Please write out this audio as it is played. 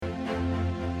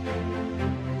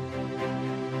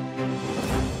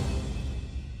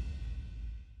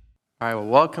All right, well,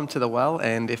 welcome to The Well,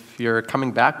 and if you're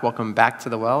coming back, welcome back to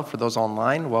The Well. For those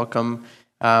online, welcome.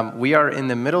 We are in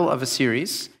the middle of a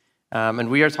series, and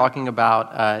we are talking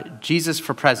about Jesus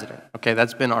for president. Okay,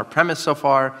 that's been our premise so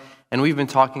far, and we've been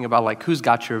talking about like who's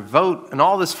got your vote and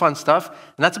all this fun stuff,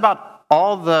 and that's about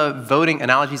all the voting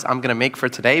analogies I'm going to make for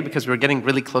today because we're getting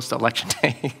really close to Election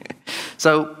Day.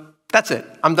 So that's it.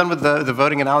 I'm done with the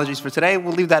voting analogies for today.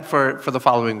 We'll leave that for the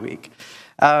following week.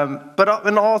 But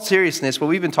in all seriousness, what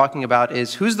we've been talking about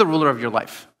is who's the ruler of your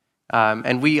life.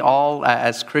 And we all,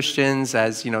 as Christians,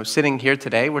 as sitting here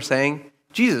today, we're saying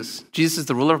Jesus. Jesus is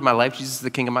the ruler of my life. Jesus is the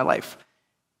king of my life.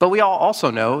 But we all also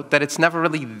know that it's never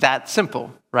really that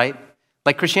simple, right?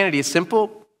 Like Christianity is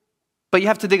simple, but you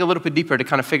have to dig a little bit deeper to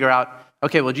kind of figure out,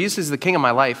 okay, well, Jesus is the king of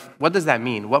my life. What does that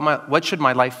mean? What should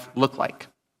my life look like?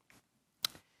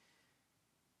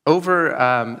 Over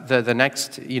the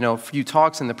next few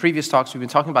talks and the previous talks, we've been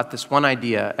talking about this one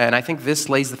idea, and I think this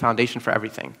lays the foundation for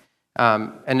everything.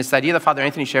 And it's the idea that Father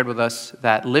Anthony shared with us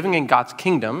that living in God's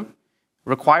kingdom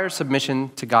requires submission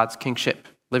to God's kingship.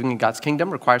 Living in God's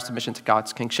kingdom requires submission to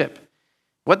God's kingship.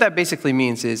 What that basically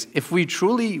means is if we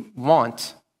truly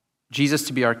want Jesus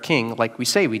to be our king, like we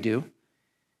say we do,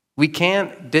 we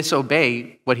can't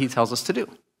disobey what he tells us to do,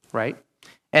 right?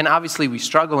 And obviously we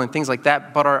struggle and things like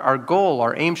that, but our goal,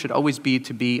 our aim should always be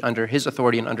to be under his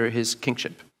authority and under his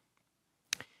kingship.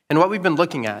 And what we've been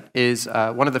looking at is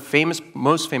one of the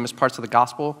most famous parts of the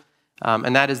gospel,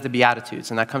 and that is the Beatitudes,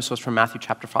 and that comes to us from Matthew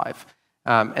chapter 5.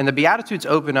 And the Beatitudes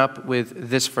open up with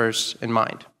this verse in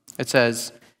mind. It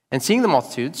says, "And seeing the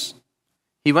multitudes,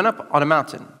 he went up on a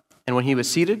mountain, and when he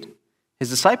was seated, his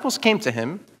disciples came to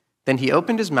him, then he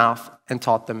opened his mouth and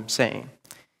taught them, saying,"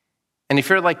 and if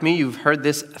you're like me, you've heard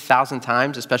this 1,000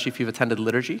 times, especially if you've attended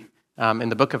liturgy. In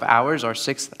the book of Hours, our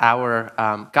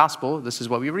 6th-hour gospel, this is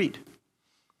what we read.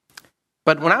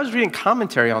 But when I was reading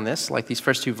commentary on this, like these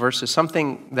first two verses,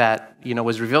 something that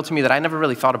was revealed to me that I never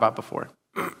really thought about before.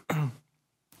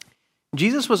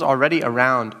 Jesus was already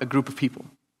around a group of people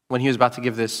when he was about to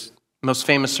give this most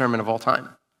famous sermon of all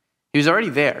time. He was already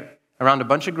there, around a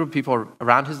bunch of group of people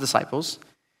around his disciples.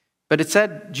 But it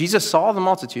said Jesus saw the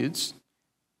multitudes,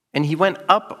 and he went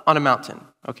up on a mountain,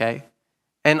 okay?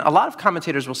 And a lot of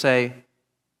commentators will say,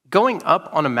 going up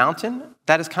on a mountain,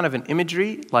 that is kind of an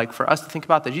imagery, like for us to think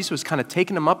about that Jesus was kind of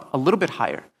taking them up a little bit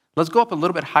higher. Let's go up a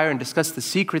little bit higher and discuss the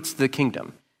secrets to the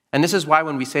kingdom. And this is why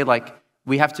when we say like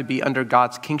we have to be under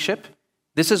God's kingship,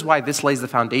 this is why this lays the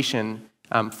foundation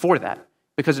for that.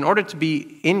 Because in order to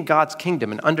be in God's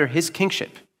kingdom and under his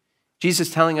kingship, Jesus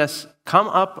is telling us, come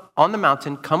up on the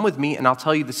mountain, come with me, and I'll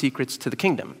tell you the secrets to the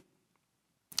kingdom.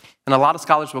 And a lot of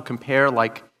scholars will compare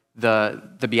like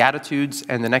the Beatitudes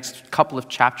and the next couple of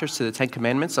chapters to the Ten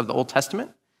Commandments of the Old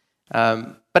Testament.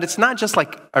 But it's not just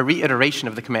like a reiteration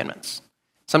of the commandments.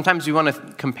 Sometimes we want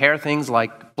to compare things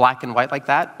like black and white like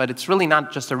that, but it's really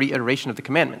not just a reiteration of the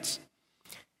commandments.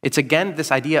 It's again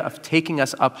this idea of taking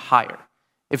us up higher.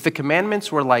 If the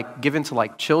commandments were like given to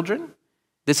like children,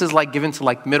 this is like given to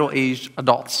like middle-aged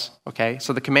adults, okay?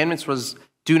 So the commandments was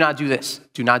do not do this,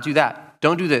 do not do that,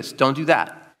 don't do this, don't do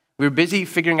that. We're busy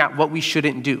figuring out what we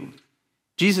shouldn't do.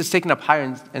 Jesus is taking up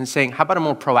higher and saying, how about a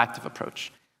more proactive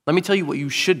approach? Let me tell you what you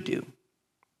should do.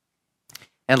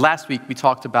 And last week we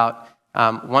talked about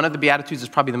one of the Beatitudes is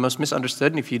probably the most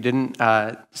misunderstood. And if you didn't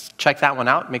check that one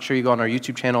out, make sure you go on our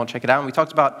YouTube channel and check it out. And we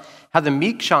talked about how the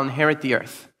meek shall inherit the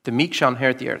earth. The meek shall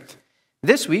inherit the earth.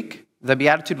 This week, the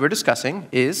Beatitude we're discussing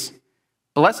is,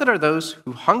 blessed are those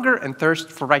who hunger and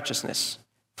thirst for righteousness,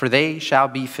 for they shall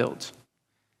be filled.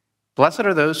 Blessed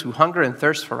are those who hunger and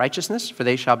thirst for righteousness, for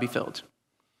they shall be filled.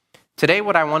 Today,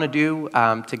 what I want to do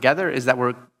together is that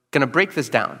we're going to break this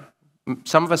down.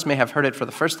 Some of us may have heard it for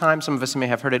the first time. Some of us may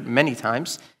have heard it many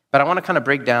times. But I want to kind of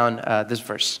break down this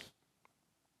verse.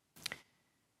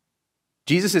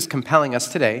 Jesus is compelling us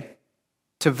today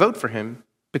to vote for him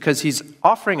because he's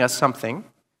offering us something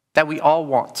that we all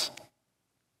want.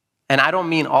 And I don't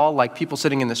mean all like people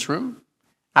sitting in this room.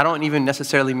 I don't even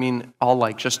necessarily mean all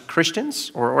like just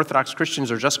Christians or Orthodox Christians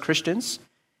or just Christians.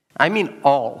 I mean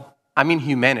all. I mean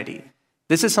humanity.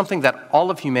 This is something that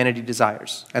all of humanity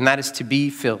desires, and that is to be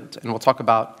filled. And we'll talk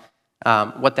about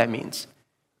what that means.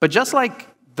 But just like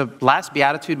the last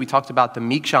Beatitude, we talked about the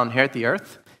meek shall inherit the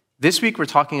earth. This week we're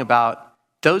talking about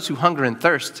those who hunger and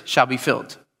thirst shall be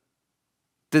filled.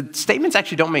 The statements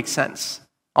actually don't make sense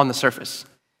on the surface.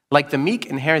 Like the meek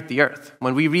inherit the earth.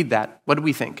 When we read that, what do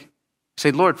we think? Say,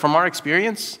 Lord, from our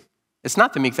experience, it's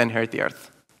not the meek that inherit the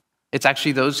earth. It's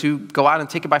actually those who go out and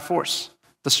take it by force,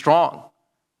 the strong,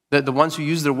 the ones who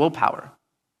use their willpower.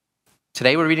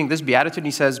 Today we're reading this Beatitude, and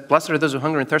he says, blessed are those who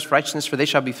hunger and thirst for righteousness, for they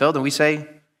shall be filled. And we say,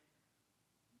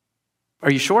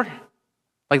 Are you sure?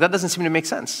 Like, that doesn't seem to make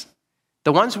sense.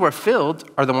 The ones who are filled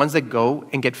are the ones that go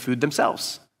and get food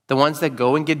themselves. The ones that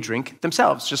go and get drink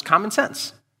themselves. Just common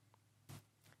sense.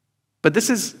 But this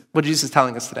is what Jesus is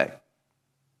telling us today.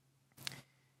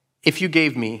 If you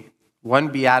gave me one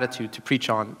beatitude to preach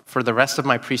on for the rest of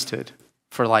my priesthood,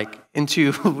 for like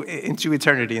into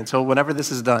eternity, until whenever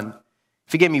this is done,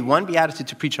 if you gave me one beatitude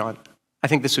to preach on, I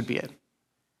think this would be it.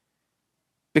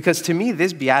 Because to me,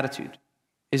 this beatitude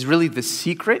is really the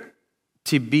secret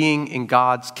to being in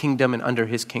God's kingdom and under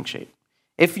his kingship.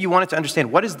 If you wanted to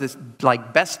understand what is this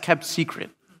like best kept secret,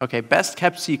 okay, best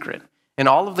kept secret in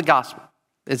all of the gospel,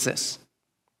 it's this.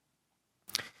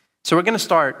 So we're going to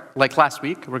start like last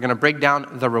week. We're going to break down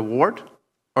the reward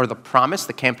or the promise,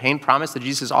 the campaign promise that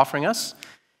Jesus is offering us,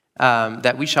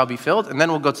 that we shall be filled, and then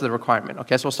we'll go to the requirement.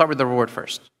 Okay, so we'll start with the reward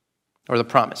first, or the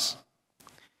promise.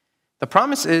 The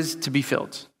promise is to be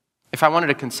filled. If I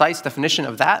wanted a concise definition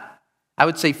of that, I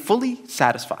would say fully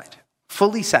satisfied,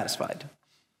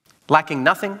 lacking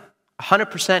nothing,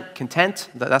 100% content.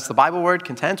 That's the Bible word,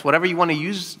 content, whatever you want to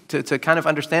use to kind of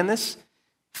understand this.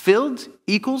 Filled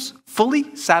equals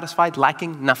fully satisfied,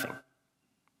 lacking nothing.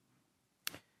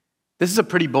 This is a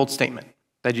pretty bold statement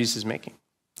that Jesus is making.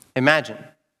 Imagine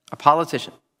a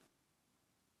politician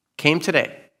came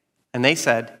today and they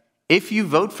said, if you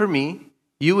vote for me,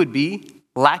 you would be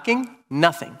lacking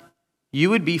nothing. You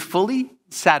would be fully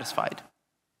satisfied.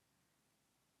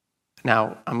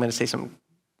 Now, I'm going to say some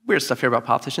weird stuff here about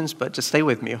politicians, but just stay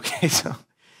with me, okay? So,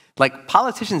 like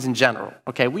politicians in general,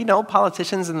 okay? We know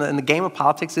politicians in the game of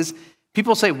politics is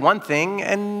people say one thing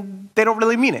and they don't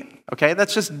really mean it, okay?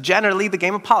 That's just generally the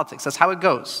game of politics. That's how it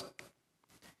goes.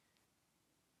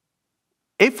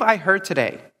 If I heard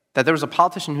today that there was a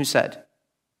politician who said,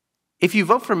 if you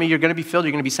vote for me, you're going to be filled,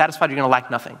 you're going to be satisfied, you're going to lack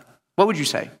nothing, what would you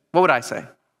say? What would I say?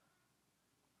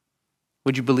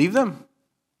 Would you believe them?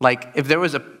 Like, if there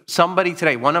was somebody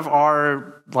today, one of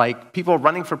our like people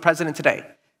running for president today,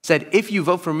 said, if you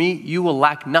vote for me, you will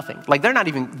lack nothing. Like, they're not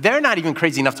even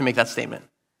crazy enough to make that statement.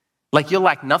 Like, you'll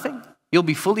lack nothing? You'll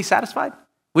be fully satisfied?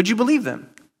 Would you believe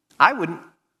them? I wouldn't.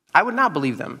 I would not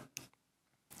believe them.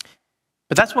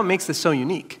 But that's what makes this so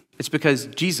unique. It's because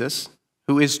Jesus,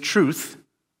 who is truth,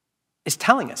 is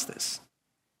telling us this,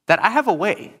 that I have a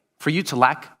way for you to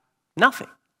lack nothing,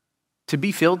 to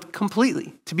be filled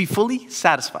completely, to be fully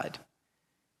satisfied.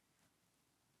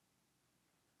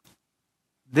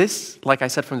 This, like I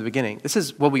said from the beginning, this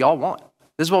is what we all want.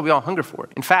 This is what we all hunger for.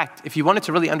 In fact, if you wanted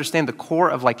to really understand the core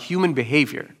of like human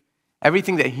behavior,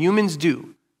 everything that humans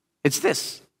do, it's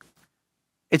this.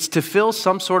 It's to fill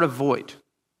some sort of void.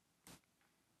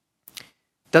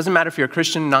 Doesn't matter if you're a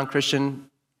Christian, non-Christian,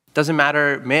 doesn't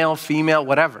matter male, female,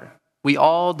 whatever. We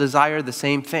all desire the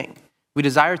same thing. We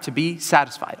desire to be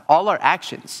satisfied. All our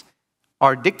actions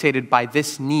are dictated by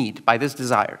this need, by this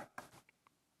desire.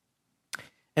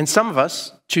 And some of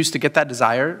us choose to get that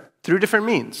desire through different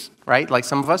means, right? Like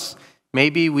some of us,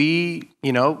 maybe we,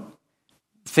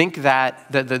 think that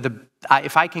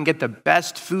if I can get the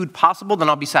best food possible, then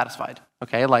I'll be satisfied,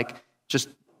 okay? Like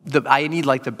I need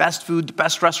like the best food, the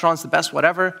best restaurants, the best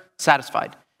whatever,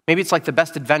 satisfied. Maybe it's like the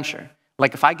best adventure.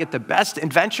 Like if I get the best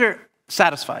adventure,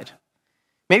 satisfied.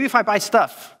 Maybe if I buy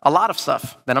stuff, a lot of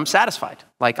stuff, then I'm satisfied.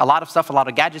 Like a lot of stuff, a lot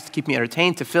of gadgets to keep me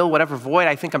entertained, to fill whatever void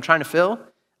I think I'm trying to fill,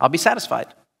 I'll be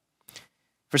satisfied.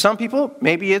 For some people,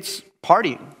 maybe it's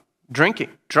partying, drinking,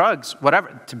 drugs,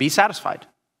 whatever, to be satisfied.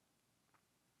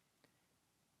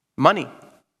 Money,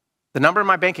 the number in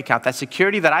my bank account, that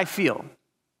security that I feel,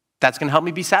 that's going to help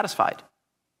me be satisfied.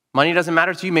 Money doesn't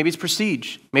matter to you. Maybe it's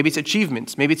prestige. Maybe it's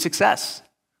achievements. Maybe it's success.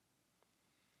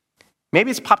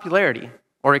 Maybe it's popularity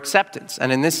or acceptance.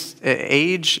 And in this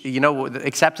age,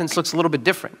 acceptance looks a little bit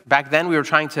different. Back then, we were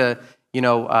trying to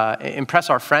impress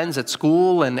our friends at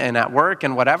school and at work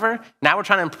and whatever. Now we're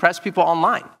trying to impress people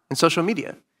online and social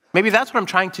media. Maybe that's what I'm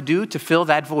trying to do to fill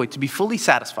that void, to be fully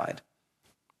satisfied.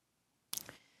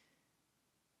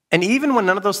 And even when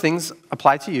none of those things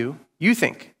apply to you, you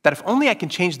think that if only I can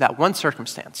change that one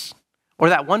circumstance or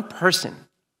that one person,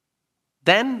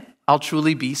 then I'll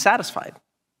truly be satisfied.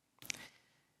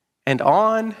 And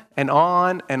on and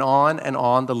on and on and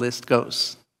on the list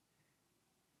goes.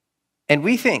 And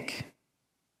we think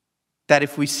that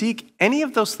if we seek any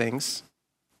of those things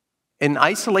in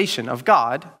isolation of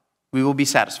God, we will be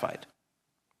satisfied.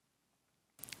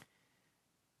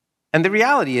 And the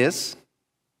reality is,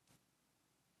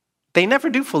 they never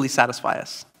do fully satisfy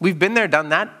us. We've been there, done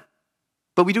that,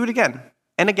 but we do it again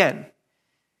and again.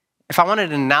 If I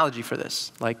wanted an analogy for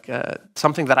this, like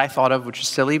something that I thought of, which is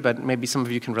silly, but maybe some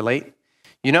of you can relate.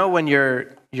 When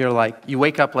you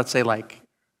wake up, let's say like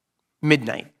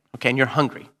midnight, okay, and you're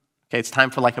hungry, Okay, it's time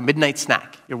for like a midnight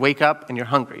snack. You wake up and you're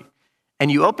hungry. And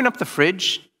you open up the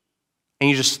fridge and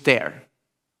you just stare.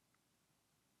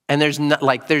 And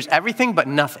there's everything but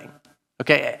nothing.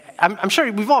 Okay, I'm sure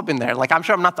we've all been there. Like, I'm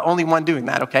sure I'm not the only one doing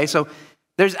that, okay? So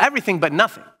there's everything but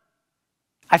nothing.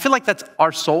 I feel like that's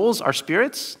our souls, our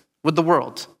spirits, with the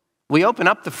world. We open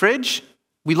up the fridge,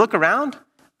 we look around,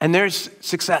 and there's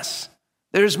success.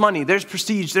 There's money, there's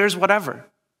prestige, there's whatever.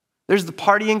 There's the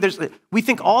partying, we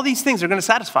think all these things are going to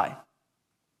satisfy.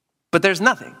 But there's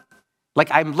nothing. Like,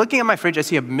 I'm looking at my fridge, I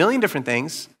see a million different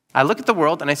things. I look at the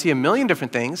world, and I see a million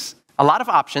different things, a lot of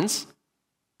options.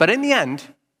 But in the end,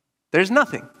 there's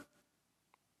nothing.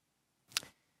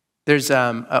 There's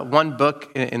one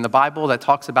book in the Bible that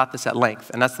talks about this at length,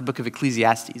 and that's the book of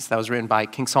Ecclesiastes that was written by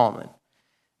King Solomon.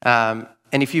 And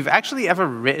if you've actually ever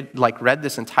read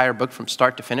this entire book from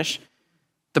start to finish,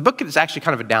 the book is actually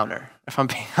kind of a downer, if I'm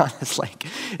being honest. Like,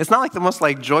 it's not like the most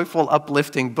like joyful,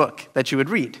 uplifting book that you would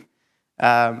read.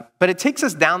 But it takes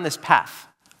us down this path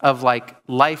of like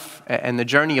life and the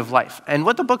journey of life. And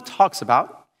what the book talks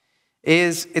about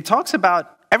is it talks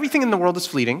about everything in the world is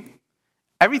fleeting.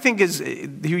 Everything is, he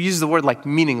uses the word like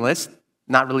meaningless,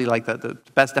 not really like the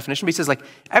best definition, but he says like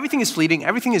everything is fleeting,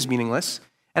 everything is meaningless.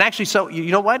 And actually, so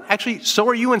you know what? Actually, so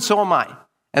are you and so am I.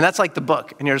 And that's like the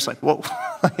book. And you're just like, whoa,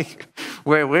 like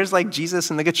where's like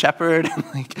Jesus and the Good Shepherd?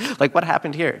 And like what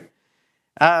happened here?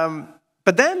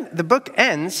 But then the book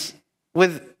ends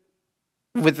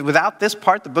without this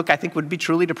part, the book I think would be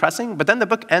truly depressing. But then the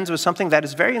book ends with something that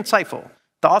is very insightful.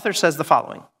 The author says the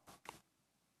following.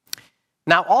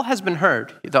 Now, all has been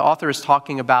heard. The author is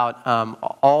talking about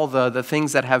all the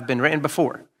things that have been written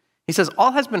before. He says,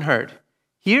 all has been heard.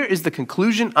 Here is the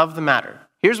conclusion of the matter.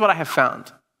 Here's what I have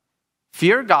found.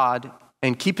 Fear God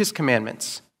and keep his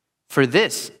commandments, for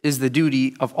this is the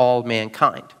duty of all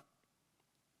mankind.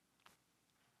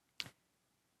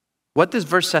 What this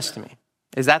verse says to me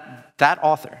is that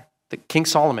author, the King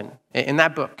Solomon, in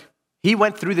that book, he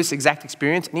went through this exact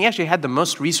experience, and he actually had the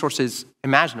most resources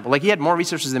imaginable. Like, he had more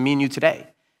resources than me and you today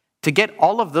to get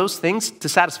all of those things to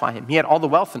satisfy him. He had all the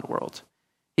wealth in the world.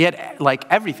 He had, like,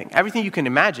 everything you can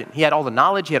imagine. He had all the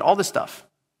knowledge. He had all this stuff.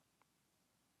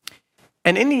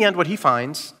 And in the end, what he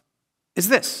finds is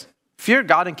this: fear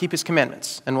God and keep his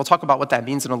commandments. And we'll talk about what that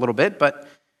means in a little bit. But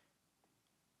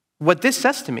what this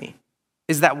says to me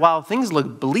is that while things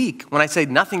look bleak, when I say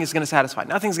nothing is going to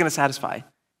satisfy,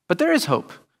 but there is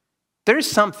hope. There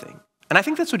is something. And I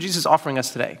think that's what Jesus is offering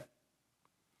us today.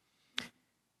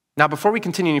 Now, before we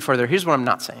continue any further, here's what I'm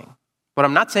not saying. What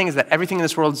I'm not saying is that everything in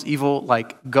this world is evil,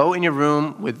 like go in your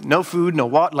room with no food, no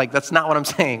water. Like, that's not what I'm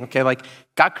saying, okay? Like,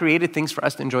 God created things for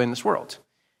us to enjoy in this world.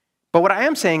 But what I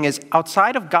am saying is,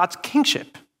 outside of God's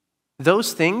kingship,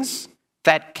 those things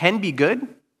that can be good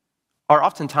are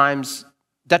oftentimes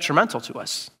detrimental to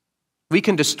us. We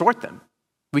can distort them.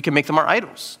 We can make them our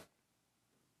idols.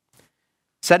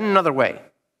 Said in another way,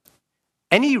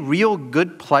 any real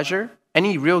good pleasure,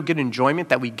 any real good enjoyment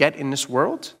that we get in this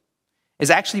world is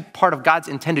actually part of God's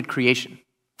intended creation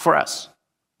for us.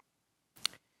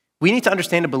 We need to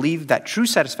understand and believe that true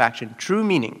satisfaction, true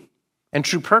meaning, and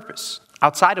true purpose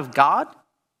outside of God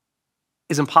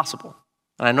is impossible.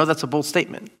 And I know that's a bold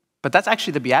statement, but that's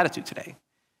actually the beatitude today.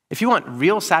 If you want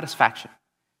real satisfaction,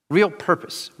 real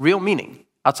purpose, real meaning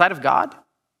outside of God,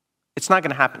 it's not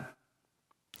going to happen.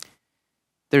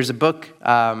 There's a book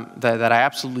that I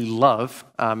absolutely love.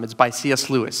 It's by C.S.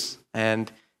 Lewis,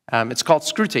 and it's called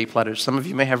Screwtape Letters. Some of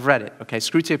you may have read it. Okay,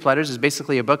 Screwtape Letters is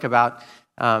basically a book about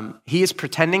he is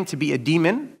pretending to be a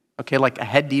demon, okay, like a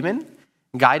head demon,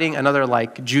 guiding another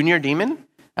like junior demon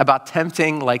about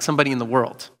tempting like somebody in the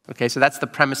world. Okay, so that's the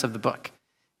premise of the book.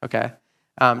 Okay,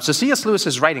 so C.S. Lewis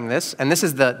is writing this, and this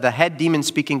is the head demon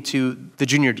speaking to the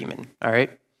junior demon. All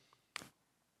right,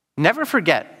 never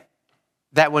forget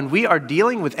that when we are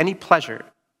dealing with any pleasure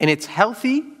in its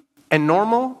healthy and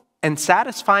normal and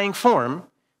satisfying form,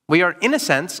 we are, in a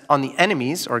sense, on the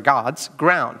enemy's or God's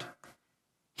ground.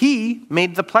 He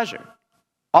made the pleasure.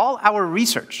 All our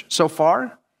research so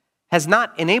far has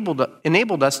not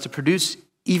enabled us to produce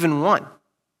even one.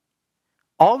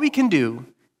 All we can do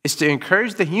is to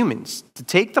encourage the humans to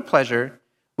take the pleasure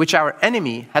which our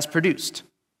enemy has produced,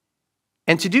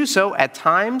 and to do so at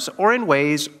times or in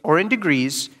ways or in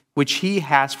degrees which he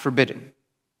has forbidden.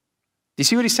 Do you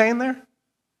see what he's saying there?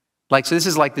 Like, so this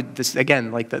is like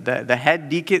the head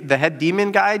deacon, the head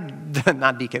demon guy,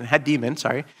 not deacon, head demon,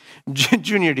 sorry,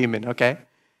 junior demon, okay?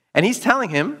 And he's telling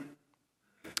him,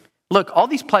 look, all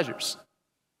these pleasures,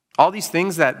 all these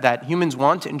things that humans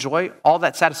want to enjoy, all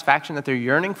that satisfaction that they're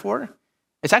yearning for,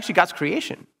 it's actually God's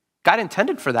creation. God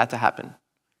intended for that to happen.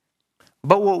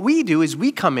 But what we do is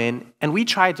we come in and we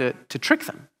try to trick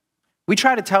them. We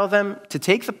try to tell them to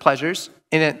take the pleasures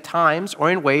in at times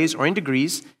or in ways or in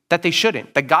degrees that they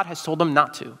shouldn't, that God has told them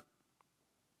not to.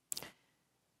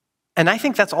 And I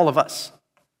think that's all of us.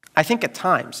 I think at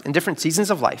times, in different seasons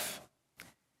of life,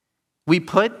 we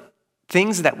put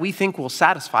things that we think will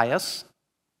satisfy us,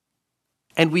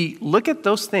 and we look at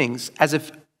those things as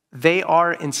if they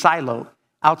are in silo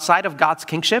outside of God's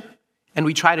kingship, and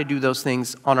we try to do those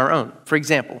things on our own. For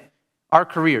example, our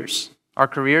careers,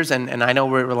 and I know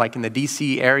we're like in the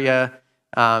DC area,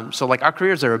 so like our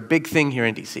careers are a big thing here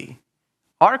in DC.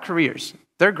 Our careers,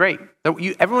 they're great.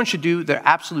 Everyone should do their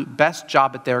absolute best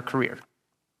job at their career.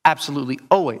 Absolutely,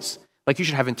 always. Like you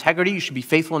should have integrity, you should be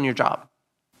faithful in your job.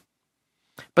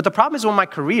 But the problem is when my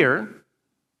career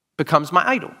becomes my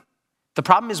idol. The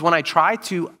problem is when I try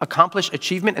to accomplish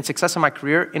achievement and success in my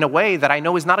career in a way that I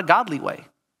know is not a godly way.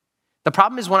 The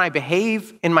problem is when I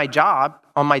behave in my job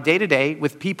on my day-to-day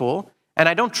with people and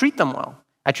I don't treat them well.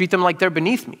 I treat them like they're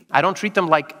beneath me. I don't treat them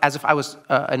like as if I was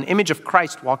an image of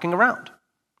Christ walking around.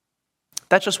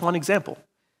 That's just one example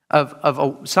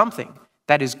of something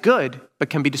that is good but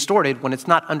can be distorted when it's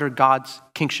not under God's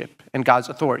kingship and God's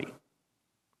authority.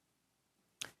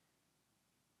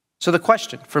 So the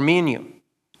question for me and you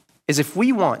is if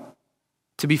we want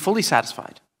to be fully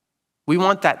satisfied, we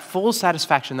want that full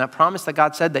satisfaction, that promise that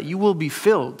God said that you will be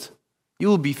filled. You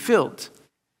will be filled.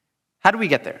 How do we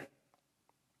get there?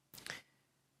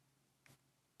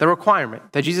 The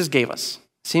requirement that Jesus gave us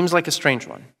seems like a strange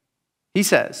one. He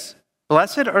says,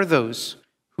 "Blessed are those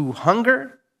who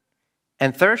hunger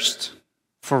and thirst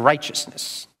for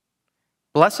righteousness."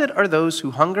 Blessed are those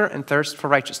who hunger and thirst for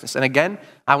righteousness. And again,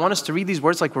 I want us to read these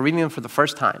words like we're reading them for the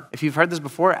first time. If you've heard this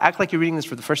before, act like you're reading this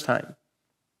for the first time.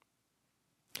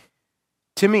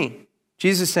 To me,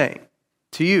 Jesus is saying,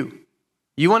 to you,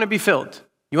 you want to be filled.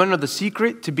 You want to know the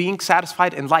secret to being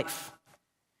satisfied in life.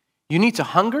 You need to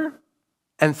hunger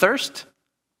and thirst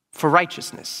for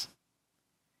righteousness.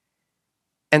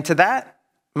 And to that,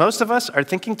 most of us are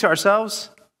thinking to ourselves,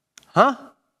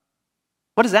 what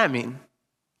does that mean?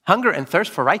 Hunger and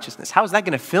thirst for righteousness. How is that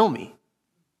going to fill me?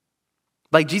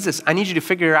 Like, Jesus, I need you to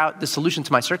figure out the solution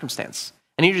to my circumstance.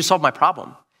 I need you to solve my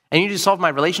problem. I need you to solve my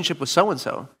relationship with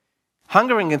so-and-so.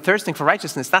 Hungering and thirsting for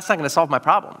righteousness, that's not going to solve my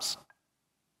problems.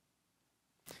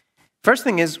 First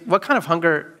thing is, what kind of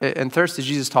hunger and thirst is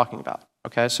Jesus talking about?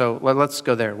 Okay, so let's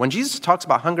go there. When Jesus talks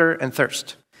about hunger and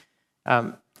thirst,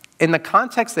 in the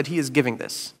context that he is giving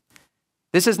this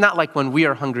is not like when we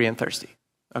are hungry and thirsty,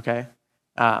 okay?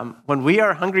 When we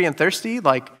are hungry and thirsty,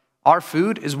 like our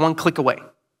food is one click away.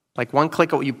 Like one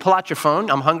click away. You pull out your phone,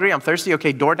 I'm hungry, I'm thirsty,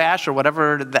 okay, DoorDash or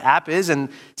whatever the app is, and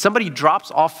somebody drops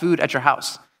off food at your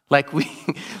house. Like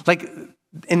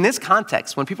in this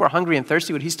context, when people are hungry and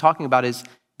thirsty, what he's talking about is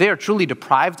they are truly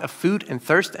deprived of food and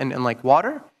thirst and like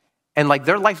water, and like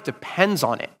their life depends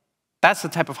on it. That's the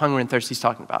type of hunger and thirst he's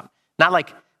talking about. Not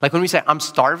like when we say I'm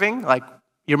starving, like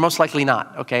you're most likely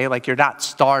not, okay? Like you're not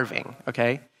starving,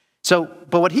 okay? So,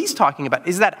 but what he's talking about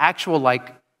is that actual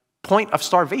like point of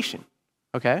starvation,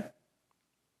 okay?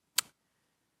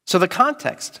 So the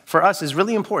context for us is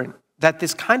really important, that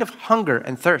this kind of hunger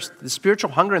and thirst, the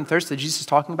spiritual hunger and thirst that Jesus is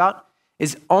talking about,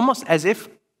 is almost as if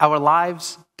our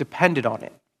lives depended on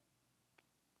it.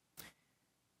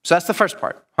 So that's the first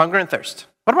part, hunger and thirst.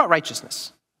 What about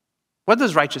righteousness? What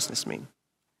does righteousness mean?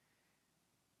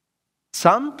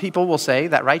 Some people will say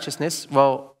that righteousness,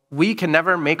 well, we can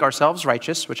never make ourselves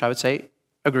righteous, which I would say,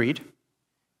 agreed.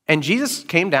 And Jesus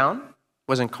came down,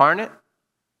 was incarnate,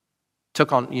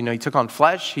 he took on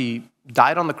flesh, he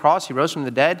died on the cross, he rose from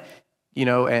the dead,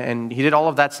 and he did all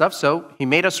of that stuff, so he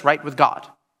made us right with God.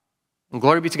 And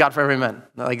glory be to God forever, amen.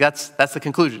 Like that's the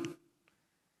conclusion.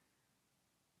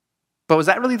 But was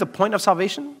that really the point of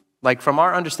salvation? Like from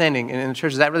our understanding in the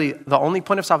church, is that really the only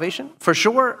point of salvation? For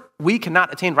sure, we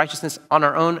cannot attain righteousness on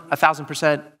our own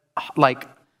 1,000%, like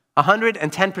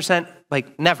 110%,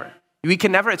 like never. We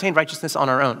can never attain righteousness on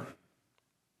our own.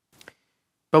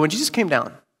 But when Jesus came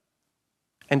down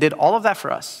and did all of that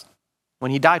for us,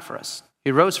 when he died for us,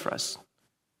 he rose for us,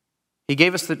 he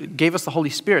gave us the Holy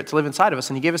Spirit to live inside of us,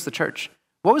 and he gave us the church.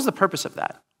 What was the purpose of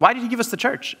that? Why did he give us the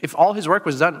church? If all his work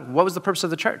was done, what was the purpose of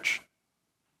the church?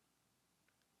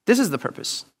 This is the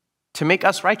purpose, to make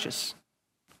us righteous,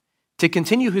 to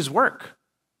continue his work,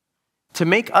 to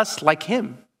make us like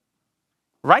him.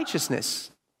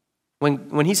 Righteousness,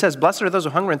 when he says, blessed are those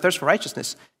who hunger and thirst for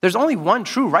righteousness, there's only one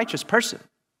true righteous person.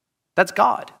 That's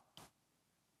God.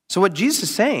 So what Jesus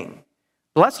is saying,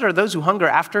 blessed are those who hunger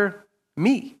after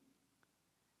me.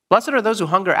 Blessed are those who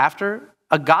hunger after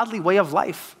a godly way of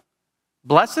life.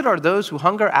 Blessed are those who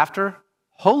hunger after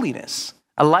holiness.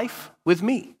 a life with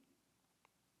me.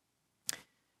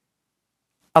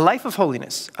 A life of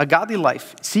holiness, a godly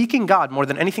life, seeking God more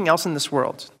than anything else in this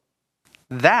world.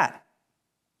 That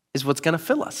is what's going to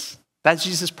fill us. That's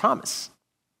Jesus' promise.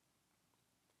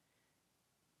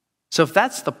 So if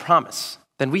that's the promise,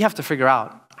 then we have to figure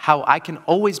out how I can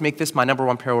always make this my number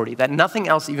one priority, that nothing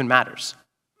else even matters.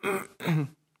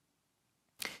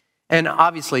 And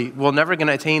obviously, we're never going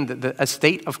to attain a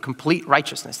state of complete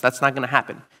righteousness. That's not going to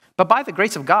happen. But by the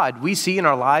grace of God, we see in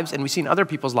our lives and we see in other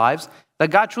people's lives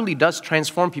that God truly does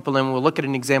transform people, and we'll look at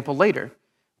an example later.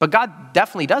 But God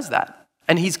definitely does that.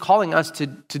 And he's calling us to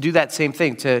do that same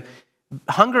thing, to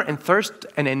hunger and thirst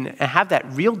and have that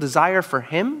real desire for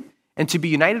him and to be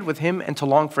united with him and to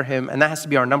long for him. And that has to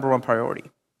be our number one priority.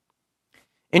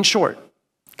 In short,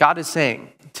 God is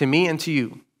saying to me and to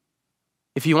you,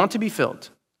 if you want to be filled,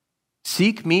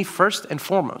 seek me first and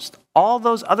foremost. All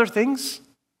those other things,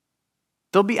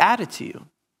 they'll be added to you.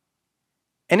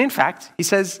 And in fact, he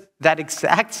says that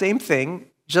exact same thing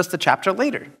just a chapter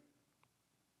later.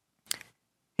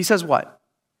 He says what?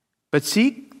 But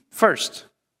seek first.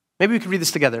 Maybe we could read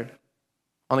this together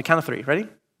on the count of three. Ready?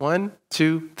 1,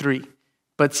 2, 3.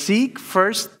 But seek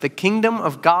first the kingdom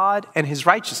of God and his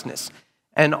righteousness,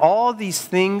 and all these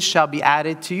things shall be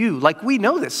added to you. Like, we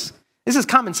know this. This is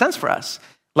common sense for us.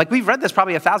 Like, we've read this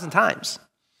probably 1,000 times.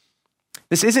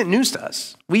 This isn't news to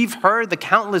us. We've heard the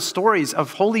countless stories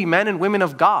of holy men and women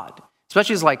of God,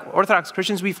 especially as like Orthodox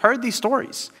Christians. We've heard these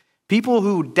stories. People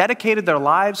who dedicated their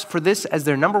lives for this as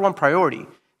their number one priority.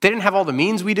 They didn't have all the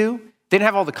means we do. They didn't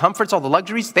have all the comforts, all the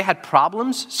luxuries. They had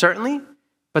problems, certainly.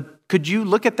 But could you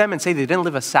look at them and say they didn't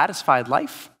live a satisfied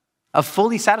life? A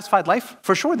fully satisfied life?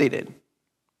 For sure they did.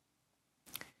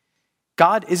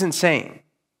 God isn't saying,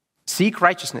 seek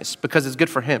righteousness because it's good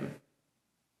for him.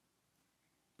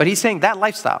 But he's saying that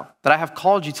lifestyle that I have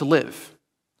called you to live,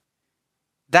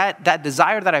 that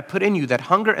desire that I put in you, that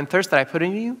hunger and thirst that I put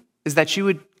in you, is that you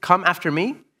would come after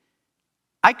me.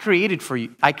 I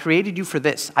created you for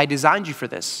this. I designed you for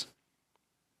this.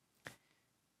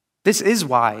 This is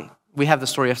why we have the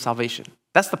story of salvation.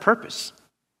 That's the purpose.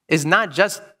 It's not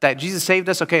just that Jesus saved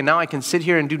us, okay, now I can sit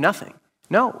here and do nothing.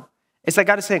 No. It's like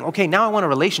God is saying, okay, now I want a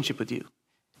relationship with you.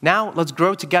 Now let's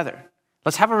grow together.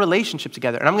 Let's have a relationship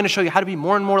together. And I'm going to show you how to be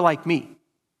more and more like me.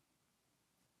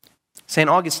 St.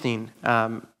 Augustine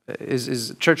is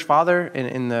a church father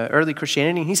in the early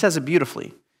Christianity. He says it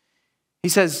beautifully. He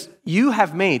says, you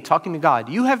have made, talking to God,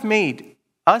 you have made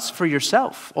us for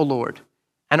yourself, O Lord,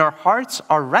 and our hearts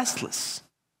are restless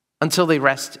until they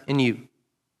rest in you.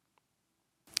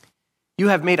 You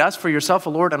have made us for yourself, O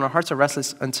Lord, and our hearts are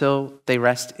restless until they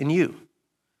rest in you.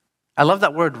 I love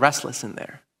that word restless in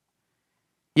there.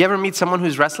 You ever meet someone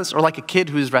who's restless, or like a kid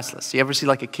who is restless? You ever see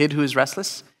like a kid who is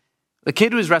restless? A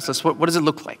kid who is restless, what does it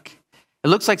look like? It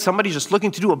looks like somebody just looking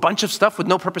to do a bunch of stuff with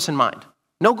no purpose in mind.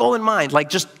 No goal in mind, like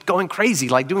just going crazy,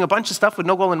 like doing a bunch of stuff with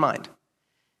no goal in mind.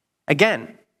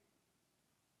 Again,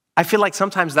 I feel like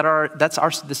sometimes that's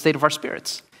the state of our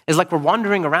spirits. It's like we're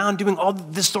wandering around doing all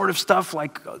this sort of stuff,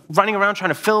 like running around trying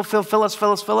to fill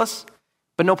us,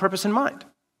 but no purpose in mind.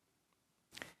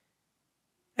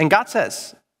 And God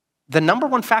says, the number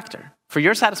one factor for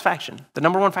your satisfaction, the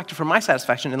number one factor for my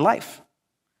satisfaction in life,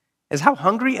 is how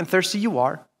hungry and thirsty you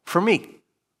are for me,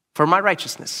 for my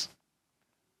righteousness.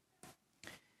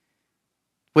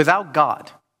 Without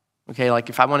God, okay, like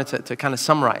if I wanted to kind of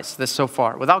summarize this so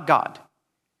far, without God,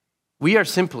 we are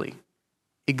simply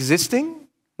existing,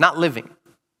 not living.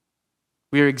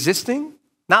 We are existing,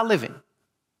 not living.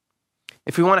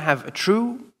 If we want to have a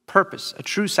true purpose, a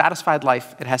true satisfied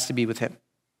life, it has to be with him.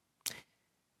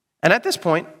 And at this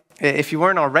point, if you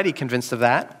weren't already convinced of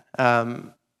that,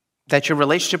 that your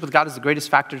relationship with God is the greatest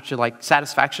factor to like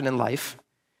satisfaction in life,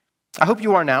 I hope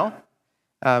you are now.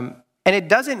 And it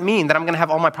doesn't mean that I'm going to have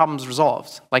all my problems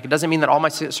resolved. Like, it doesn't mean that all my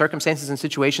circumstances and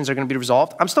situations are going to be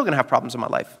resolved. I'm still going to have problems in my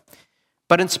life.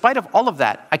 But in spite of all of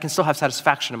that, I can still have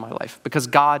satisfaction in my life because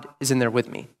God is in there with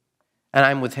me and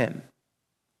I'm with him.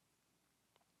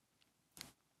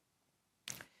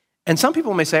 And some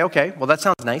people may say, okay, well, that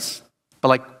sounds nice, but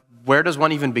like, where does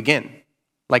one even begin?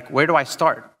 Like, where do I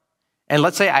start? And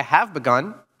let's say I have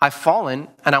begun, I've fallen,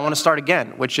 and I want to start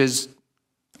again, which is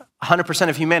 100%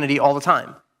 of humanity all the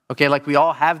time. Okay, like we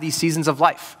all have these seasons of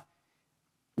life.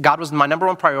 God was my number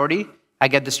one priority. I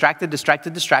get distracted.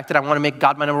 I want to make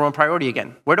God my number one priority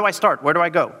again. Where do I start? Where do I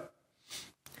go?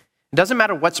 It doesn't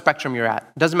matter what spectrum you're at.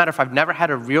 It doesn't matter if I've never had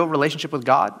a real relationship with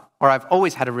God or I've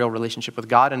always had a real relationship with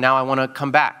God and now I want to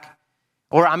come back.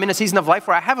 Or I'm in a season of life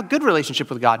where I have a good relationship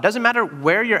with God. It doesn't matter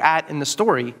where you're at in the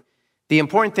story. The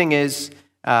important thing is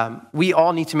we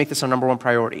all need to make this our number one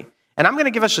priority. And I'm going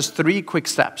to give us just 3 quick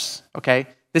steps, okay?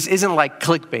 This isn't like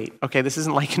clickbait, okay? This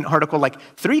isn't like an article like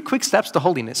 3 quick steps to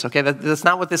holiness, okay? That's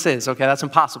not what this is, okay? That's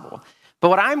impossible. But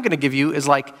what I'm going to give you is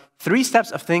like 3 steps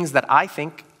of things that I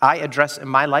think I address in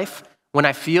my life when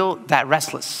I feel that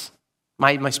restless.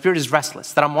 My spirit is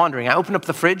restless, that I'm wandering. I open up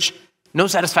the fridge, no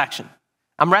satisfaction.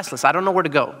 I'm restless. I don't know where to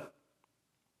go.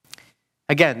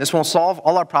 Again, this won't solve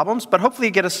all our problems, but hopefully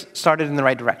get us started in the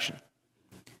right direction.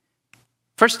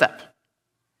 First step,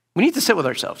 we need to sit with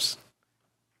ourselves.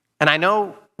 And I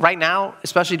know right now,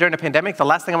 especially during the pandemic, the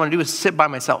last thing I want to do is sit by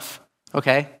myself,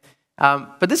 okay?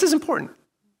 But this is important.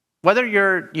 Whether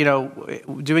you're,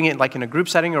 doing it like in a group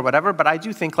setting or whatever, but I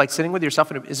do think like sitting with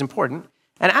yourself is important.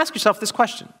 And ask yourself this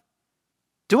question: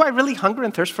 do I really hunger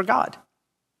and thirst for God?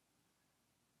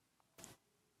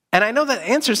 And I know the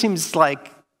answer seems like,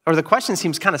 or the question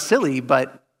seems kind of silly,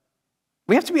 but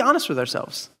we have to be honest with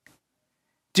ourselves.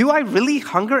 Do I really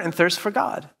hunger and thirst for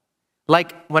God?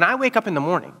 Like when I wake up in the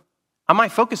morning, am I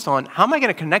focused on how am I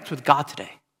going to connect with God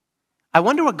today? I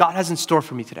wonder what God has in store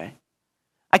for me today.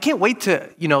 I can't wait to,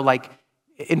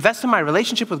 invest in my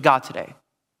relationship with God today.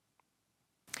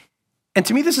 And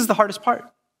to me, this is the hardest part.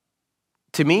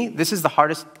 To me, this is the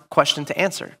hardest question to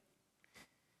answer.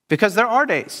 Because there are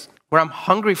days where I'm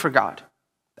hungry for God.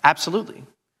 Absolutely.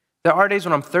 There are days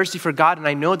when I'm thirsty for God and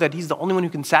I know that He's the only one who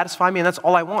can satisfy me and that's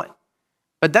all I want.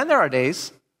 But then there are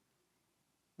days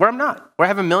where I'm not, where I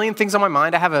have a million things on my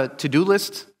mind. I have a to-do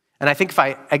list. And I think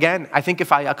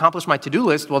if I accomplish my to-do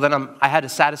list, well, then I had a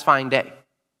satisfying day.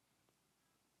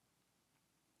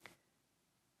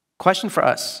 Question for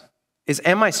us is,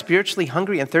 am I spiritually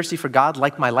hungry and thirsty for God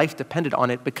like my life depended on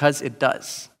it? Because it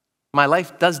does. My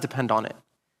life does depend on it.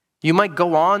 You might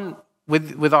go on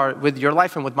with your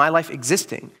life and with my life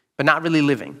existing, but not really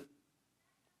living.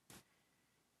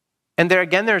 And there are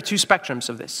 2 spectrums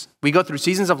of this. We go through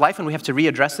seasons of life and we have to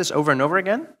readdress this over and over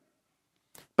again.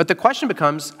 But the question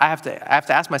becomes, I have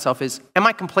to ask myself is, am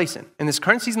I complacent? In this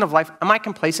current season of life, am I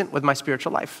complacent with my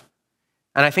spiritual life?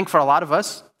 And I think for a lot of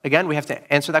us, again, we have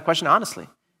to answer that question honestly.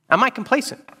 Am I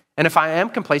complacent? And if I am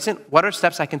complacent, what are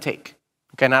steps I can take?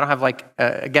 Okay, and I don't have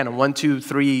a 1, 2,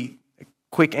 3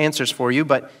 quick answers for you,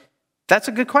 but that's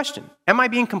a good question. Am I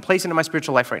being complacent in my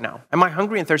spiritual life right now? Am I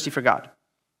hungry and thirsty for God?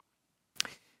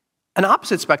 An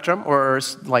opposite spectrum, or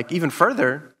like even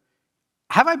further,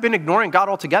 have I been ignoring God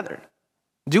altogether?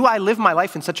 Do I live my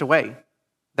life in such a way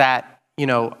that,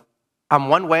 I'm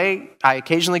one way, I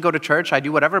occasionally go to church, I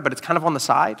do whatever, but it's kind of on the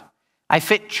side? I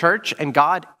fit church and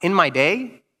God in my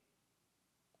day?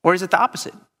 Or is it the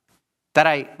opposite?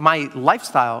 That my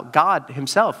lifestyle, God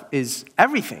Himself, is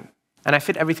everything, and I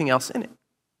fit everything else in it?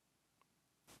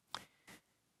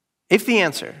 If the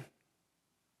answer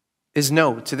is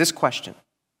no to this question,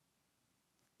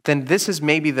 then this is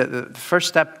maybe the first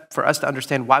step for us to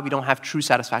understand why we don't have true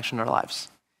satisfaction in our lives.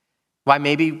 Why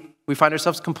maybe we find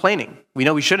ourselves complaining. We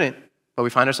know we shouldn't, but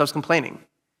we find ourselves complaining.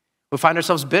 We find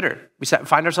ourselves bitter. We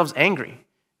find ourselves angry.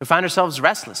 We find ourselves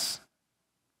restless.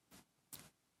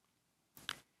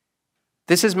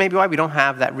 This is maybe why we don't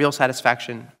have that real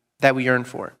satisfaction that we yearn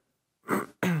for.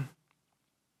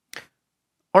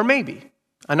 Or maybe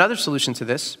another solution to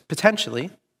this,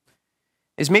 potentially,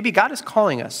 is maybe God is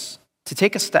calling us to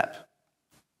take a step,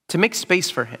 to make space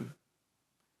for Him.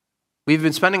 We've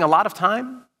been spending a lot of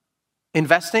time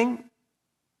investing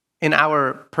in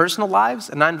our personal lives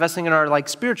and not investing in our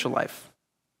spiritual life,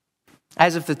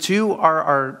 as if the two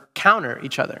are counter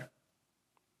each other.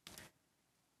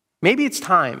 Maybe it's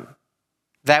time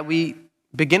that we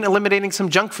begin eliminating some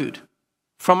junk food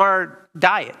from our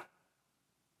diet.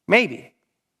 Maybe.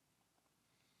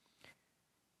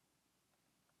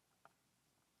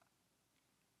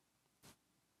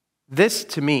 This,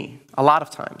 to me, a lot of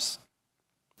times,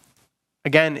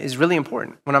 again, is really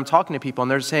important when I'm talking to people and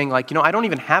they're saying I don't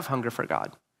even have hunger for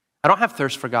God. I don't have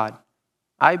thirst for God.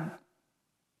 I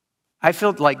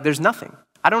feel like there's nothing.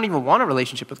 I don't even want a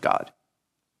relationship with God.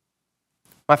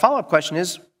 My follow-up question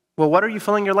is, well, what are you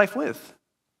filling your life with?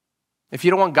 If you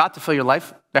don't want God to fill your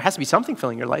life, there has to be something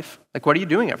filling your life. What are you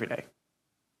doing every day?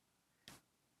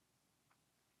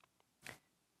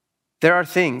 There are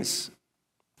things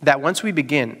that once we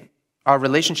begin our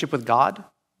relationship with God,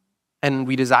 and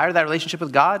we desire that relationship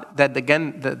with God, that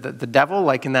again, the devil,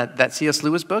 like in that C.S.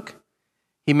 Lewis book,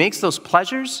 he makes those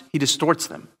pleasures, he distorts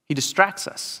them. He distracts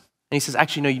us. And he says,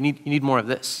 actually, no, you need more of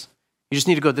this. You just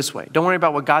need to go this way. Don't worry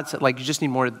about what God said. You just need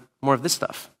more of this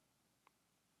stuff.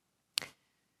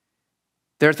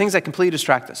 There are things that completely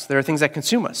distract us. There are things that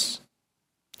consume us.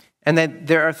 And then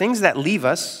there are things that leave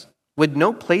us with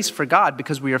no place for God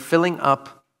because we are filling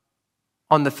up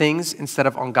on the things instead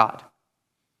of on God.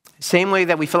 Same way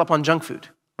that we fill up on junk food,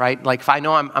 right? Like if I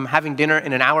know I'm having dinner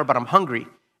in an hour, but I'm hungry,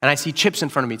 and I see chips in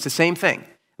front of me, it's the same thing.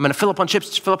 I'm going to fill up on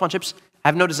chips. I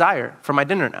have no desire for my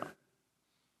dinner now.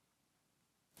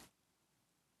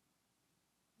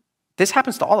 This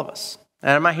happens to all of us.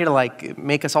 And I'm not here to like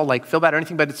make us all like feel bad or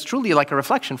anything, but it's truly like a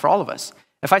reflection for all of us.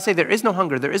 If I say there is no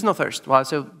hunger, there is no thirst, well,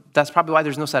 so that's probably why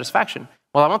there's no satisfaction.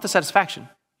 Well, I want the satisfaction.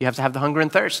 You have to have the hunger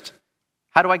and thirst.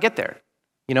 How do I get there?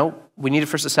 We need to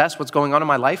first assess what's going on in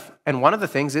my life. And one of the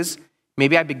things is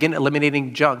maybe I begin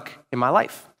eliminating junk in my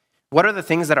life. What are the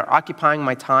things that are occupying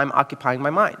my time, occupying my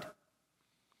mind?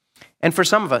 And for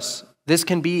some of us, this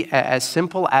can be as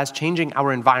simple as changing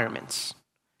our environments.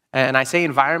 And I say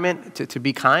environment to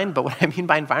be kind, but what I mean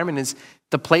by environment is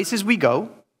the places we go,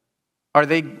 are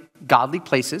they godly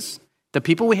places? The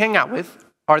people we hang out with,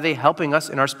 are they helping us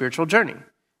in our spiritual journey?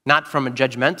 Not from a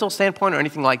judgmental standpoint or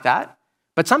anything like that,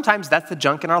 but sometimes that's the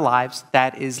junk in our lives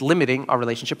that is limiting our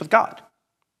relationship with God.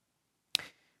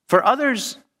 For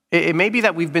others, it may be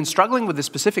that we've been struggling with a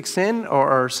specific sin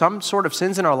or some sort of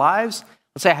sins in our lives.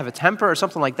 Let's say I have a temper or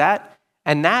something like that,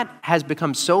 and that has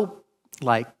become so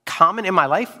common in my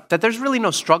life that there's really no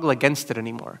struggle against it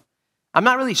anymore. I'm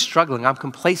not really struggling. I'm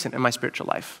complacent in my spiritual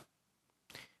life.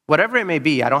 Whatever it may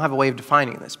be, I don't have a way of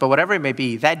defining this, but whatever it may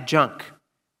be, that junk,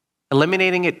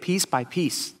 eliminating it piece by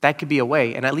piece, that could be a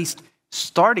way, and at least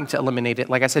starting to eliminate it,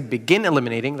 like I said, begin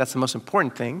eliminating, that's the most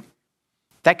important thing,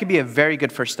 that could be a very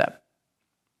good first step.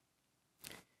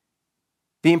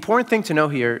 The important thing to know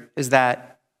here is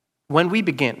that when we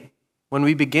begin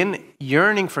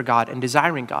yearning for God and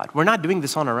desiring God, we're not doing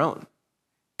this on our own.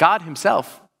 God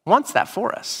himself wants that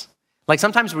for us. Like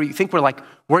sometimes we think we're like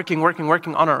working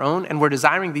on our own and we're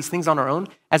desiring these things on our own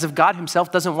as if God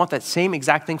himself doesn't want that same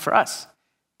exact thing for us.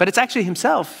 But it's actually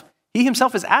himself. He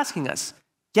himself is asking us,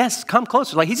 yes, come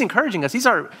closer. Like he's encouraging us. He's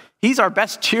our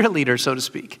best cheerleader, so to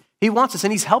speak. He wants us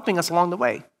and he's helping us along the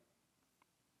way.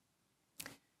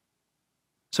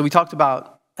 So we talked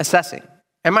about assessing.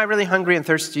 Am I really hungry and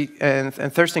thirsty and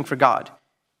thirsting for God?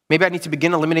 Maybe I need to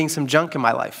begin eliminating some junk in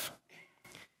my life.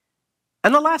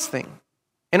 And the last thing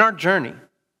in our journey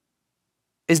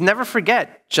is never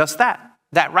forget just that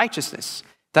righteousness,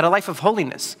 that a life of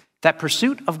holiness, that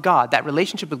pursuit of God, that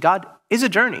relationship with God is a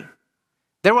journey.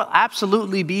 There will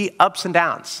absolutely be ups and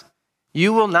downs.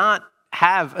 You will not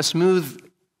have a smooth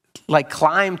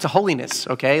climb to holiness,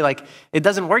 okay? It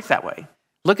doesn't work that way.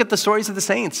 Look at the stories of the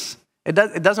saints. It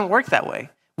doesn't work that way.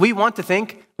 We want to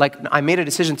think, I made a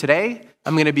decision today.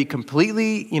 I'm going to be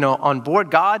completely, on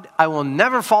board God. I will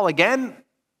never fall again.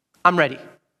 I'm ready.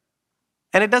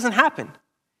 And it doesn't happen.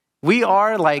 We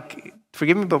are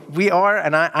forgive me, but we are,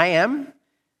 and I am,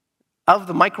 of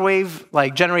the microwave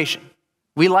generation.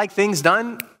 We like things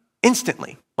done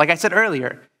instantly. Like I said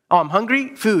earlier, I'm hungry,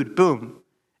 food, boom.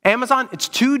 Amazon, it's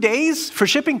 2 days for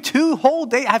shipping, 2 whole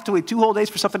days. I have to wait 2 whole days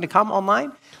for something to come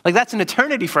online. That's an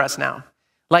eternity for us now.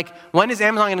 When is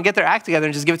Amazon going to get their act together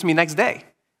and just give it to me next day?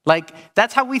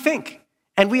 That's how we think.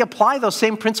 And we apply those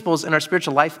same principles in our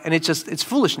spiritual life, and it's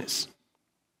foolishness.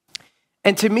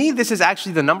 And to me, this is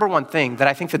actually the number one thing that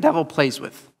I think the devil plays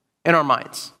with in our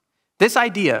minds. This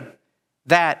idea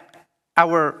that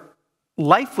our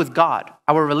life with God,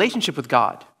 our relationship with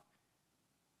God,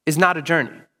 is not a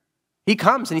journey. He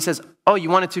comes and he says, oh, you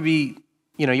wanted to be,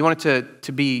 you wanted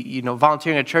to be,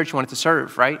 volunteering at church, you wanted to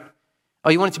serve, right?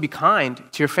 Oh, you wanted to be kind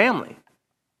to your family.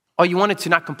 Oh, you wanted to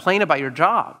not complain about your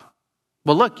job.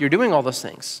 Well, look, you're doing all those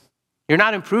things. You're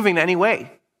not improving in any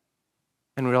way.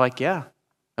 And we're like, yeah.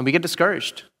 And we get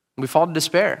discouraged. And we fall to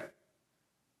despair.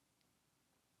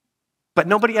 But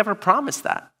nobody ever promised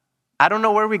that. I don't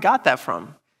know where we got that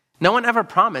from. No one ever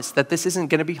promised that this isn't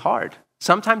going to be hard.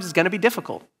 Sometimes it's going to be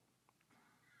difficult.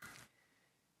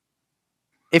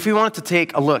 If we wanted to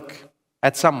take a look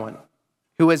at someone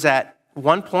who is at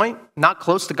one point not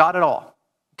close to God at all,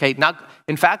 okay,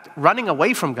 in fact, running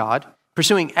away from God,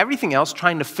 pursuing everything else,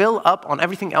 trying to fill up on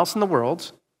everything else in the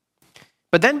world,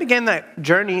 but then began that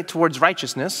journey towards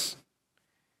righteousness,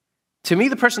 to me,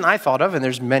 the person I thought of, and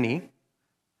there's many,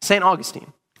 St.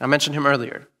 Augustine. I mentioned him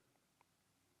earlier.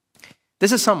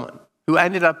 This is someone who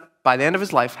ended up, by the end of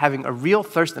his life, having a real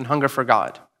thirst and hunger for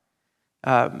God.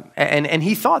 And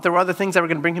he thought there were other things that were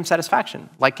going to bring him satisfaction,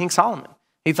 like King Solomon.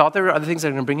 He thought there were other things that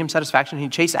were going to bring him satisfaction, and he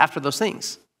chased after those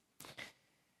things.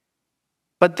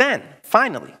 But then,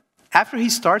 finally, after he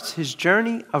starts his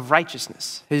journey of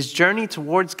righteousness, his journey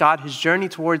towards God, his journey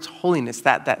towards holiness,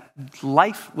 that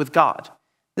life with God,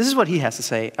 this is what he has to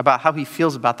say about how he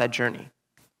feels about that journey.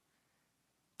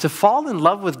 To fall in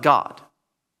love with God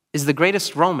is the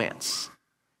greatest romance.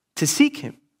 To seek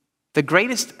him, the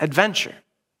greatest adventure.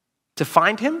 To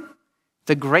find him,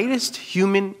 the greatest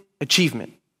human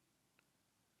achievement.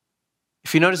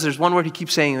 If you notice, there's one word he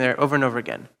keeps saying there over and over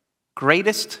again.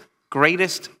 Greatest,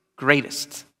 greatest,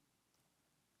 greatest.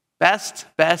 Best,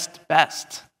 best,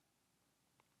 best.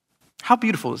 How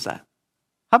beautiful is that?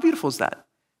 How beautiful is that?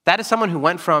 That is someone who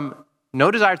went from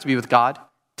no desire to be with God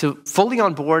to fully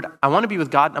on board. I want to be with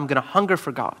God. I'm going to hunger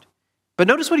for God. But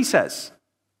notice what he says.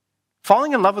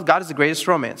 Falling in love with God is the greatest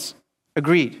romance.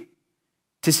 Agreed.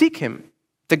 To seek him,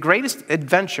 the greatest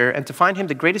adventure, and to find him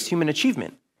the greatest human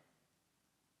achievement.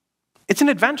 It's an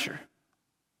adventure.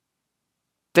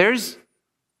 There's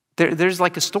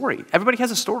like a story. Everybody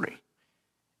has a story.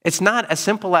 It's not as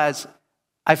simple as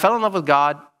I fell in love with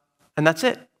God and that's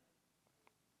it.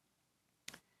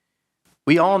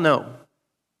 We all know,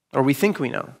 or we think we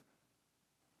know,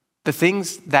 the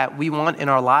things that we want in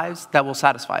our lives that will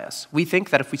satisfy us. We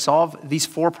think that if we solve these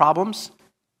 4 problems,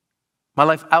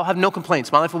 I'll have no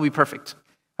complaints. My life will be perfect.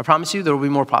 I promise you there will be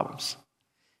more problems.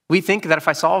 We think that if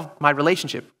I solve my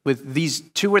relationship with these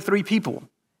 2 or 3 people,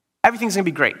 everything's going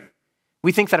to be great.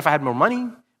 We think that if I had more money,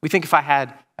 we think if I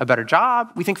had a better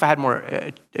job, we think if I had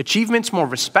more achievements, more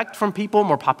respect from people,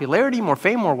 more popularity, more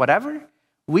fame, more whatever,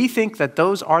 we think that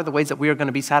those are the ways that we are going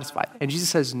to be satisfied. And Jesus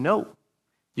says, no,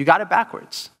 you got it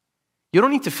backwards. You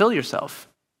don't need to fill yourself.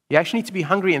 You actually need to be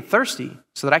hungry and thirsty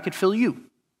so that I could fill you.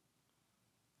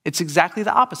 It's exactly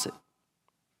the opposite.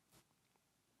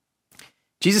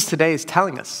 Jesus today is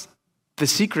telling us the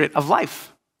secret of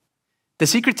life, the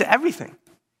secret to everything.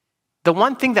 The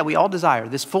one thing that we all desire,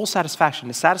 this full satisfaction,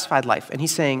 this satisfied life. And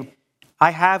he's saying,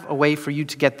 I have a way for you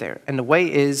to get there. And the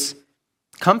way is,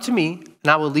 come to me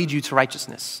and I will lead you to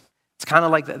righteousness. It's kind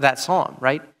of like that psalm,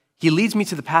 right? He leads me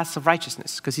to the paths of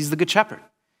righteousness because he's the good shepherd.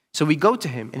 So we go to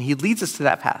him and he leads us to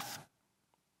that path.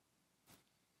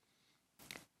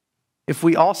 If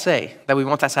we all say that we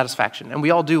want that satisfaction, and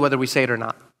we all do whether we say it or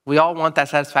not, we all want that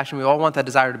satisfaction, we all want that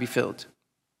desire to be filled.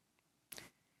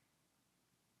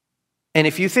 And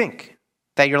if you think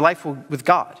that your life with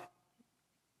God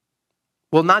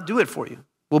will not do it for you,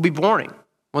 will be boring,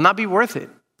 will not be worth it,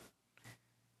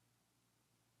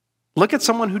 look at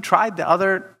someone who tried the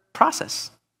other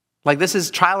process. Like this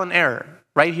is trial and error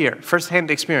right here,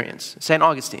 firsthand experience. St.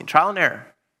 Augustine, trial and error.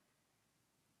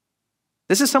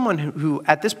 This is someone who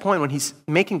at this point when he's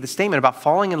making the statement about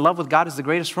falling in love with God is the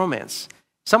greatest romance,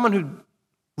 someone who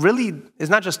really is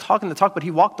not just talking the talk, but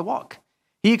he walked the walk.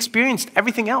 He experienced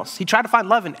everything else. He tried to find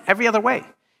love in every other way.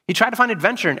 He tried to find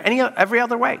adventure in every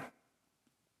other way.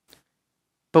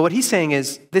 But what he's saying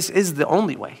is, this is the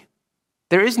only way.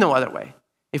 There is no other way.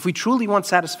 If we truly want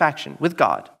satisfaction with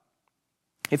God,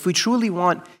 if we truly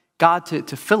want God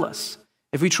to fill us,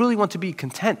 if we truly want to be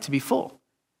content, to be full,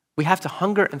 we have to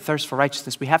hunger and thirst for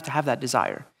righteousness. We have to have that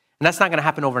desire. And that's not going to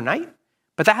happen overnight,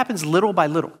 but that happens little by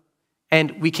little.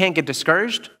 And we can't get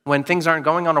discouraged when things aren't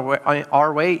going on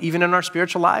our way, even in our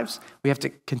spiritual lives. We have to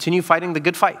continue fighting the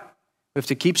good fight. We have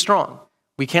to keep strong.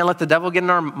 We can't let the devil get in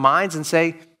our minds and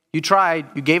say, you tried,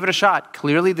 you gave it a shot.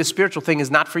 Clearly the spiritual thing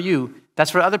is not for you.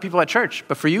 That's for other people at church.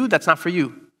 But for you, that's not for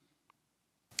you.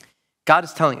 God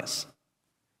is telling us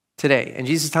today, and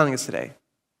Jesus is telling us today,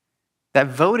 that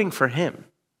voting for him,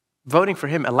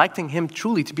 electing him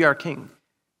truly to be our king,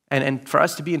 and for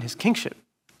us to be in his kingship,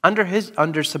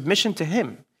 under submission to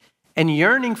him, and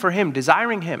yearning for him,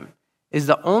 desiring him, is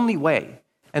the only way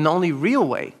and the only real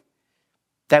way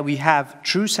that we have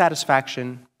true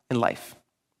satisfaction in life.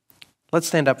 Let's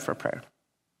stand up for prayer.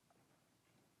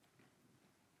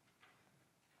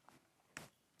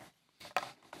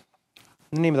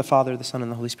 In the name of the Father, the Son,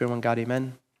 and the Holy Spirit, one God,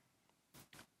 amen.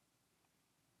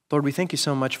 Lord, we thank you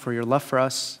so much for your love for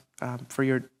us, for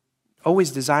your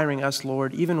always desiring us,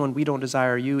 Lord, even when we don't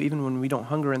desire you, even when we don't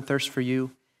hunger and thirst for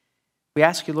you. We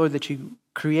ask you, Lord, that you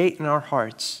create in our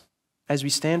hearts, as we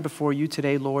stand before you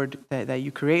today, Lord, that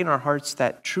you create in our hearts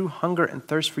that true hunger and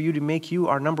thirst for you to make you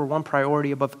our number one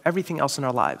priority above everything else in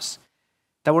our lives.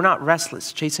 That we're not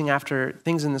restless, chasing after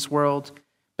things in this world,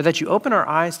 but that you open our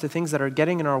eyes to things that are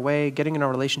getting in our way, getting in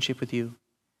our relationship with you.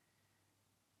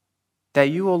 That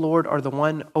you, O Lord, are the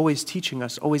one always teaching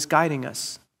us, always guiding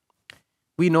us.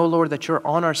 We know, Lord, that you're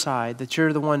on our side, that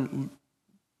you're the one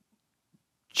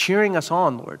cheering us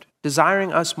on, Lord,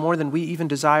 desiring us more than we even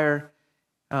desire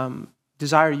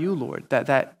you, Lord,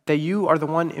 that you are the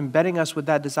one embedding us with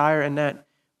that desire, and that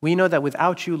we know that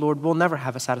without you, Lord, we'll never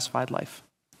have a satisfied life.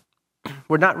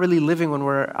 We're not really living when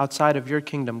we're outside of your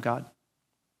kingdom, God.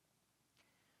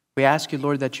 We ask you,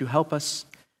 Lord, that you help us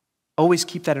always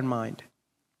keep that in mind.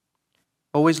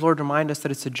 Always, Lord, remind us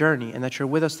that it's a journey and that you're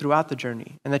with us throughout the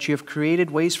journey and that you have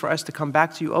created ways for us to come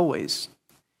back to you always.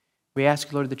 We ask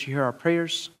you, Lord, that you hear our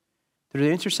prayers through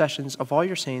the intercessions of all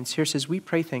your saints. Here says, we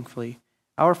pray thankfully,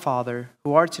 Our Father,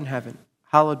 who art in heaven,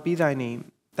 Hallowed be thy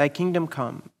name. Thy kingdom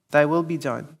come. Thy will be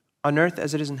done, on earth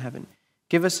as it is in heaven.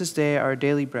 Give us this day our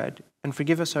daily bread, and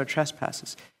forgive us our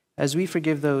trespasses, as we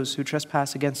forgive those who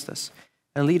trespass against us.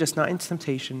 And lead us not into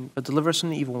temptation, but deliver us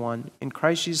from the evil one. In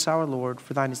Christ Jesus our Lord,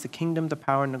 for thine is the kingdom, the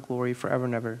power, and the glory, forever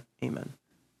and ever. Amen.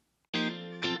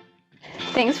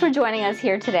 Thanks for joining us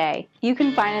here today. You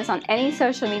can find us on any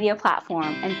social media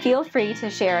platform, and feel free to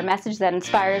share a message that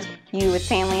inspires you with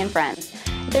family and friends.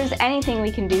 If there's anything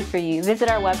we can do for you, visit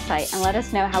our website and let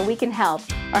us know how we can help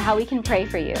or how we can pray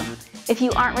for you. If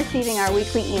you aren't receiving our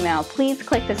weekly email, please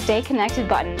click the Stay Connected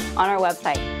button on our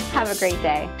website. Have a great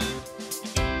day.